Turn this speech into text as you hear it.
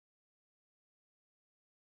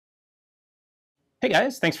Hey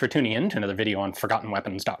guys, thanks for tuning in to another video on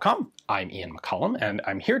ForgottenWeapons.com. I'm Ian McCollum, and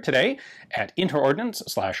I'm here today at InterOrdnance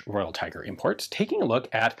 / Royal Tiger Imports, taking a look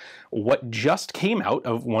at what just came out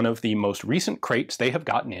of one of the most recent crates they have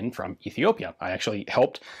gotten in from Ethiopia. I actually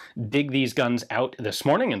helped dig these guns out this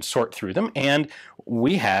morning and sort through them, and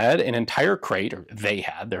we had an entire crate, or they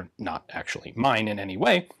had, they're not actually mine in any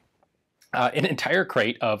way, an entire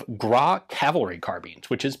crate of Gras Cavalry Carbines,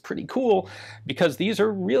 which is pretty cool because these are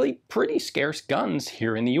really pretty scarce guns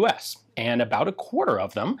here in the US. And about a quarter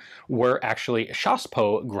of them were actually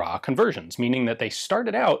Chassepot-Gras conversions, meaning that they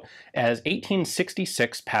started out as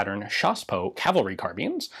 1866 pattern Chassepot Cavalry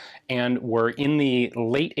Carbines and were in the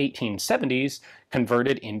late 1870s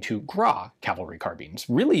converted into Gras Cavalry Carbines.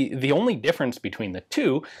 Really, the only difference between the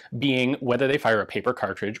two being whether they fire a paper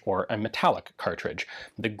cartridge or a metallic cartridge.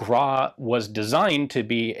 The Gras was designed to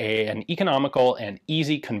be an economical and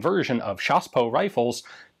easy conversion of Chassepot rifles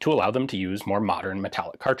to allow them to use more modern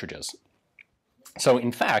metallic cartridges. So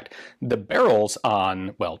in fact, the barrels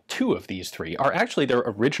on, well, two of these three are actually their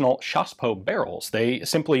original Chassepot barrels. They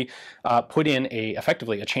simply put in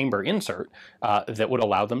effectively a chamber insert that would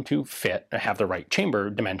allow them to have the right chamber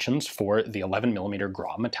dimensions for the 11mm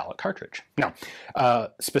Gras metallic cartridge. Now,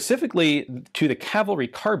 specifically to the cavalry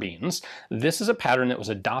carbines, this is a pattern that was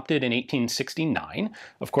adopted in 1869.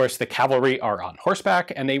 Of course, the cavalry are on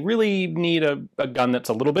horseback, and they really need a gun that's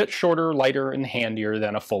a little bit shorter, lighter, and handier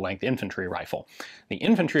than a full-length infantry rifle. The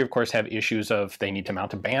infantry, of course, have issues of they need to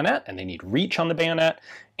mount a bayonet, and they need reach on the bayonet,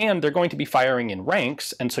 and they're going to be firing in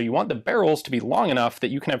ranks, and so you want the barrels to be long enough that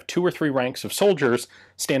you can have 2 or 3 ranks of soldiers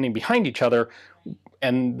standing behind each other,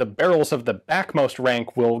 and the barrels of the backmost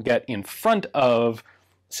rank will get in front of,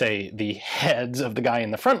 say, the heads of the guy in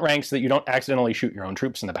the front rank so that you don't accidentally shoot your own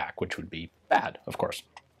troops in the back, which would be bad, of course.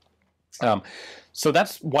 So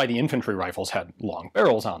that's why the infantry rifles had long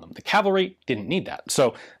barrels on them. The cavalry didn't need that.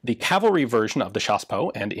 So the cavalry version of the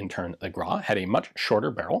Chassepot, and in turn the Gras, had a much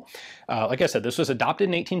shorter barrel. Like I said, this was adopted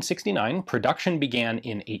in 1869. Production began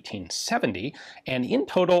in 1870, and in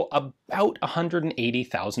total, about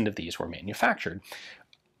 180,000 of these were manufactured.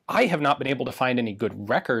 I have not been able to find any good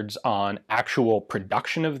records on actual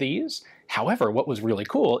production of these. However, what was really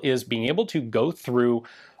cool is being able to go through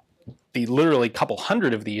the literally couple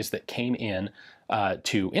hundred of these that came in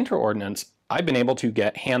to InterOrdnance. I've been able to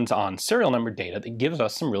get hands-on serial number data that gives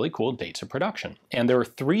us some really cool dates of production. And there are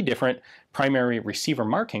 3 different primary receiver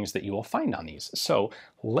markings that you will find on these. So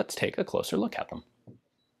let's take a closer look at them.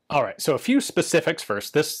 All right, so a few specifics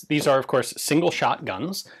first. These are, of course, single-shot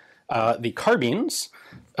guns. The carbines,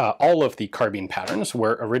 all of the carbine patterns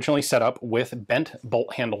were originally set up with bent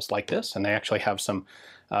bolt handles like this, and they actually have some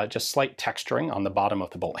just slight texturing on the bottom of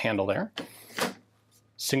the bolt handle there.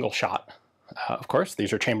 Single shot, of course.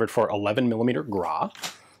 These are chambered for 11mm Gras,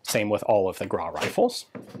 same with all of the Gras rifles.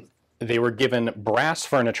 They were given brass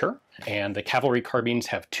furniture, and the cavalry carbines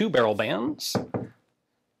have 2 barrel bands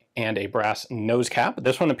and a brass nose cap.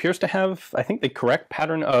 This one appears to have, I think, the correct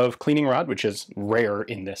pattern of cleaning rod, which is rare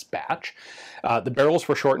in this batch. The barrels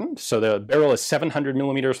were shortened, so the barrel is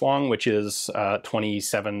 700mm long, which is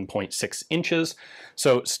 27.6 inches.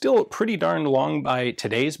 So still pretty darn long by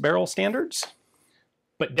today's barrel standards,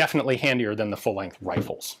 but definitely handier than the full-length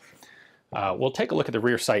rifles. We'll take a look at the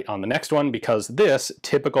rear sight on the next one because this,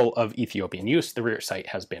 typical of Ethiopian use, the rear sight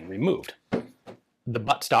has been removed. The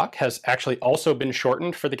buttstock has actually also been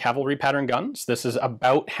shortened for the cavalry pattern guns. This is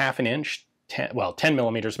about half an inch, 10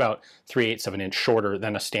 millimeters, about 3/8 of an inch shorter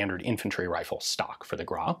than a standard infantry rifle stock for the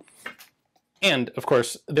Gras. And of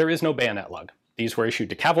course, there is no bayonet lug. These were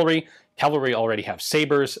issued to cavalry. Cavalry already have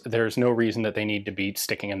sabers. There's no reason that they need to be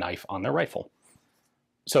sticking a knife on their rifle.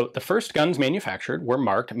 So the first guns manufactured were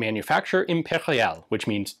marked Manufacture Imperiale, which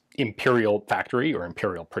means imperial factory or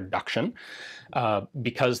imperial production,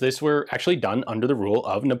 because these were actually done under the rule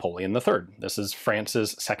of Napoleon III. This is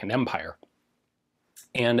France's Second Empire.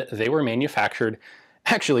 And they were manufactured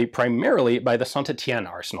actually primarily by the St Etienne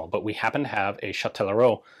arsenal, but we happen to have a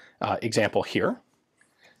Châtellerault example here.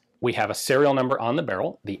 We have a serial number on the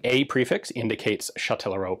barrel. The A prefix indicates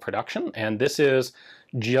Châtellerault production, and this is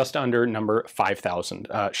just under number 5,000.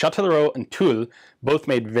 Châtellerault and Toul both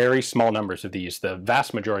made very small numbers of these. The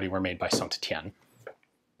vast majority were made by St Etienne.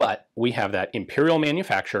 But we have that imperial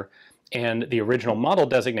manufacture, and the original model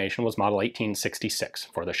designation was model 1866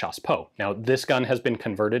 for the Chassepot. Now, this gun has been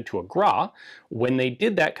converted to a Gras. When they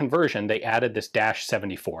did that conversion, they added this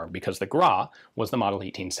 -74 because the Gras was the model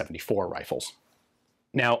 1874 rifles.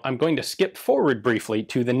 Now, I'm going to skip forward briefly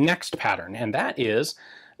to the next pattern, and that is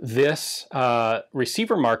this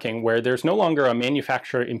receiver marking where there's no longer a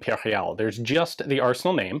manufacturer Imperiale. There's just the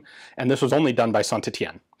arsenal name, and this was only done by St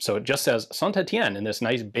Etienne. So it just says St Etienne in this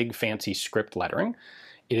nice big fancy script lettering.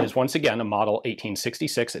 It is once again a model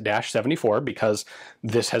 1866-74 because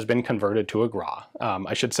this has been converted to a Gras.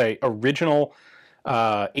 I should say original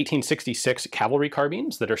 1866 cavalry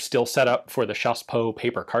carbines that are still set up for the Chassepot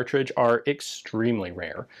paper cartridge are extremely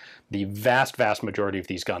rare. The vast majority of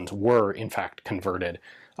these guns were in fact converted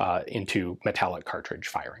into metallic cartridge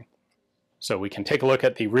firing. So we can take a look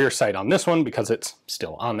at the rear sight on this one because it's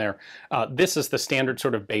still on there. This is the standard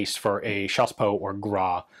sort of base for a Chassepot or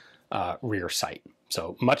Gras rear sight.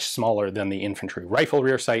 So much smaller than the infantry rifle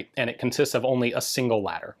rear sight, and it consists of only a single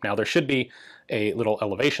ladder. Now there should be a little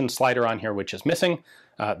elevation slider on here which is missing.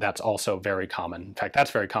 That's also very common. In fact,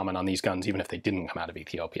 that's very common on these guns even if they didn't come out of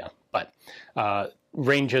Ethiopia. But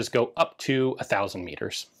ranges go up to 1,000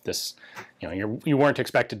 meters. This, you weren't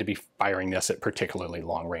expected to be firing this at particularly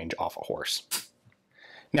long range off a horse.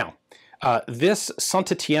 Now, this St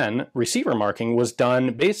Etienne receiver marking was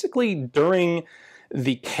done basically during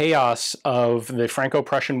the chaos of the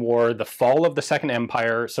Franco-Prussian War, the fall of the Second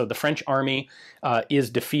Empire. So the French army is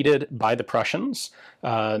defeated by the Prussians.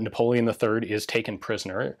 Napoleon III is taken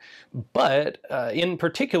prisoner. But in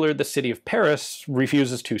particular, the city of Paris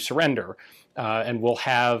refuses to surrender. And we'll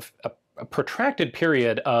have a protracted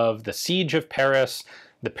period of the siege of Paris,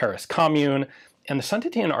 the Paris Commune, and the St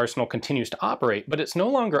Etienne arsenal continues to operate, but it's no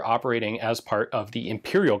longer operating as part of the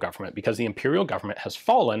imperial government because the imperial government has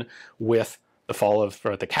fallen with the fall of,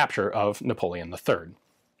 or the capture of Napoleon III.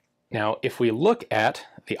 Now, if we look at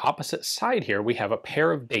the opposite side here, we have a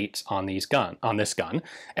pair of dates on this gun,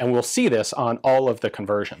 and we'll see this on all of the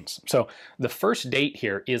conversions. So the first date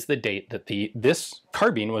here is the date that this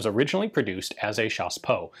carbine was originally produced as a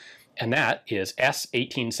Chassepot, and that is S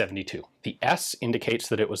 1872. The S indicates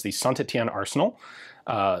that it was the St Etienne arsenal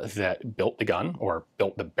that built the gun, or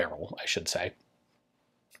built the barrel, I should say.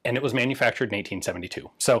 And it was manufactured in 1872.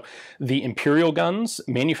 So the imperial guns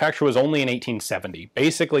manufacture was only in 1870.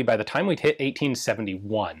 Basically, by the time we hit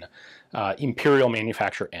 1871, imperial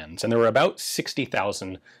manufacture ends. And there were about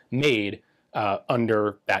 60,000 made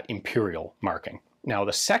under that imperial marking. Now,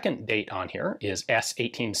 the second date on here is S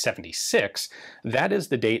 1876. That is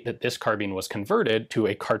the date that this carbine was converted to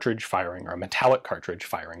a cartridge firing, or a metallic cartridge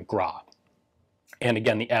firing Gras. And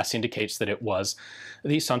again, the S indicates that it was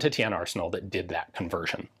the St Etienne arsenal that did that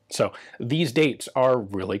conversion. So these dates are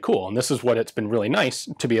really cool, and this is what it's been really nice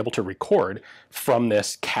to be able to record from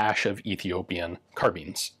this cache of Ethiopian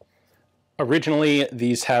carbines. Originally,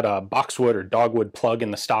 these had a boxwood or dogwood plug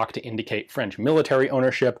in the stock to indicate French military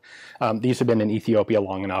ownership. These have been in Ethiopia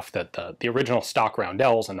long enough that the original stock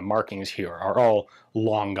roundels and the markings here are all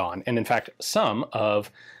long gone. And in fact, some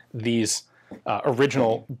of these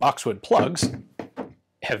original boxwood plugs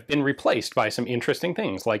have been replaced by some interesting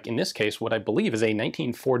things, like in this case, what I believe is a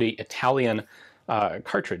 1940 Italian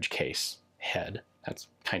cartridge case head. That's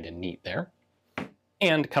kind of neat there.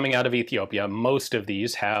 And coming out of Ethiopia, most of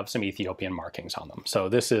these have some Ethiopian markings on them. So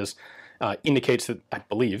this is indicates that, I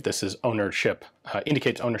believe this is ownership,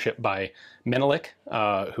 indicates ownership by Menelik,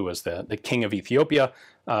 who was the king of Ethiopia,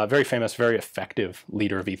 very famous, very effective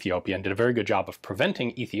leader of Ethiopia, and did a very good job of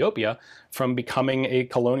preventing Ethiopia from becoming a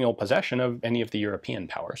colonial possession of any of the European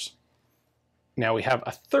powers. Now we have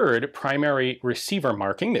a third primary receiver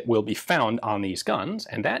marking that will be found on these guns,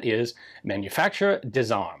 and that is manufacture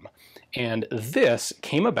des armes. And this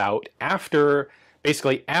came about after,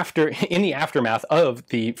 basically in the aftermath of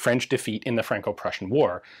the French defeat in the Franco-Prussian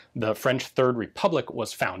War. The French Third Republic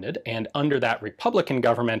was founded, and under that Republican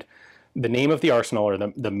government, the name of the arsenal, or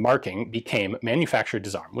the marking, became Manufacture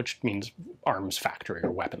des Armes, which means arms factory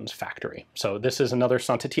or weapons factory. So this is another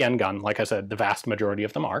St Etienne gun. Like I said, the vast majority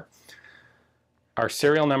of them are. Our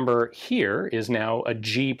serial number here is now a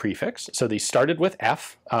G prefix. So these started with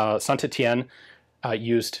F. St Etienne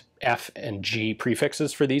used F and G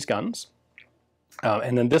prefixes for these guns.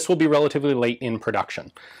 And then this will be relatively late in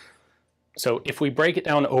production. So if we break it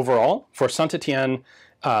down overall, for St Etienne,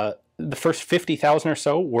 the first 50,000 or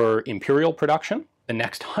so were imperial production. The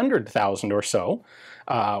next 100,000 or so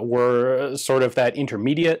were sort of that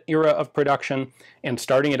intermediate era of production. And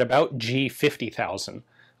starting at about G 50,000,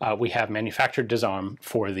 we have manufactured des armes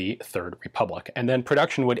for the Third Republic. And then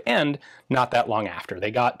production would end not that long after.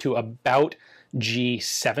 They got to about G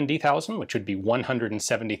 70,000, which would be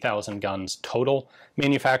 170,000 guns total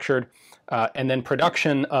manufactured. And then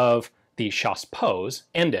production of the Chassepots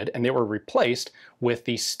ended, and they were replaced with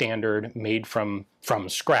the standard made from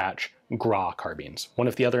scratch Gras carbines. One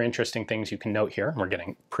of the other interesting things you can note here, and we're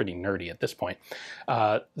getting pretty nerdy at this point,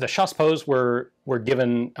 the Chassepots were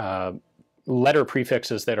given letter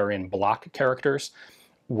prefixes that are in block characters,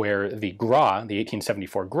 where the Gras, the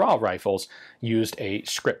 1874 Gras rifles, used a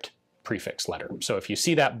script prefix letter. So if you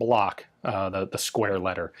see that block, the square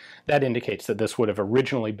letter, that indicates that this would have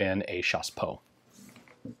originally been a Chassepot.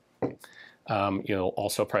 You'll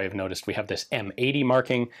also probably have noticed we have this M80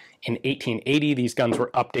 marking. In 1880, these guns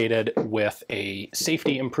were updated with a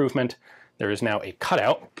safety improvement. There is now a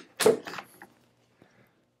cutout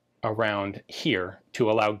around here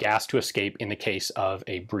to allow gas to escape in the case of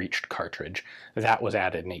a breached cartridge. That was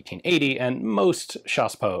added in 1880, and most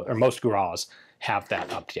Chassepot, or most Gras, have that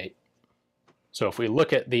update. So if we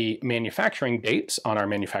look at the manufacturing dates on our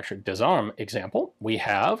manufacturer Desarmes example, we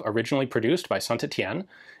have originally produced by St Etienne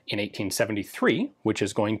in 1873, which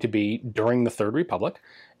is going to be during the Third Republic,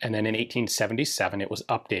 and then in 1877 it was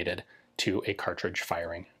updated to a cartridge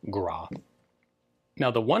firing Gras.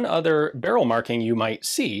 Now the one other barrel marking you might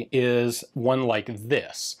see is one like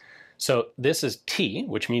this. So this is T,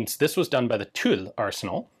 which means this was done by the Tulle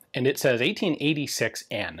arsenal, and it says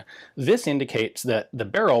 1886N. This indicates that the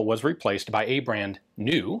barrel was replaced by a brand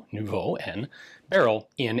new, nouveau N, barrel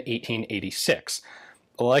in 1886.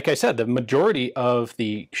 Like I said, the majority of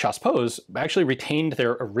the Chassepots actually retained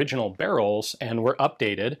their original barrels and were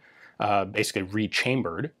updated, basically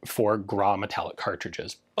rechambered, for Gras metallic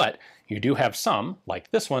cartridges. But you do have some,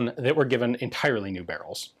 like this one, that were given entirely new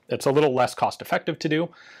barrels. It's a little less cost effective to do,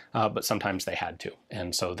 but sometimes they had to.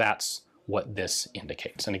 And so that's what this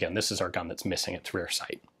indicates. And again, this is our gun that's missing its rear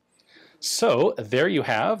sight. So there you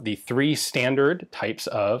have the three standard patterns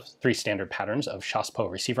of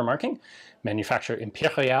Chassepot receiver marking. Manufacturer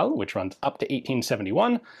Imperiale, which runs up to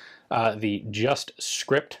 1871. The just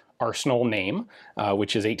script arsenal name,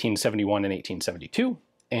 which is 1871 and 1872.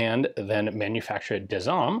 And then manufacturer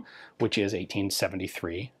Desarmes, which is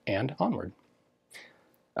 1873 and onward.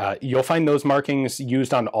 You'll find those markings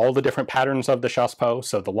used on all the different patterns of the Chassepot,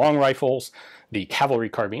 so the long rifles, the cavalry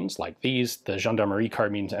carbines like these, the gendarmerie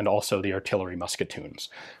carbines, and also the artillery musketoons.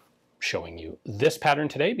 Showing you this pattern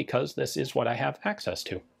today because this is what I have access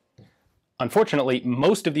to. Unfortunately,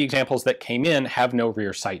 most of the examples that came in have no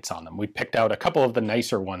rear sights on them. We picked out a couple of the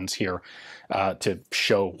nicer ones here to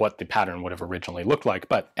show what the pattern would have originally looked like,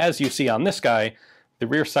 but as you see on this guy, the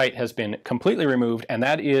rear sight has been completely removed, and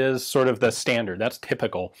that is sort of the standard. That's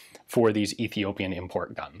typical for these Ethiopian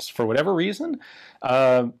import guns. For whatever reason,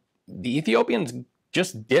 the Ethiopians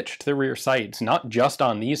just ditched the rear sights, not just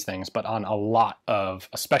on these things, but on a lot of,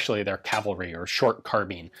 especially their cavalry or short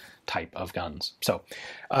carbine type of guns. So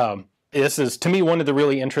this is, to me, one of the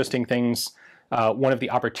really interesting things, one of the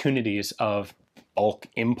opportunities of bulk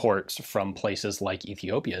imports from places like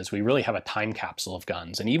Ethiopia is we really have a time capsule of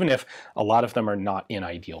guns. And even if a lot of them are not in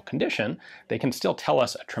ideal condition, they can still tell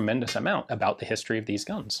us a tremendous amount about the history of these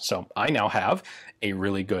guns. So I now have a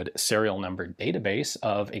really good serial number database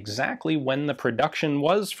of exactly when the production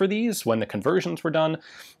was for these, when the conversions were done,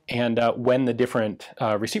 and when the different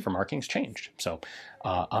receiver markings changed. So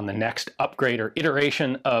on the next upgrade or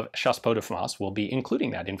iteration of Chassepot de France, we'll be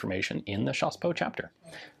including that information in the Chassepot chapter.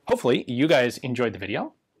 Hopefully you guys enjoyed the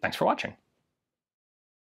video. Thanks for watching.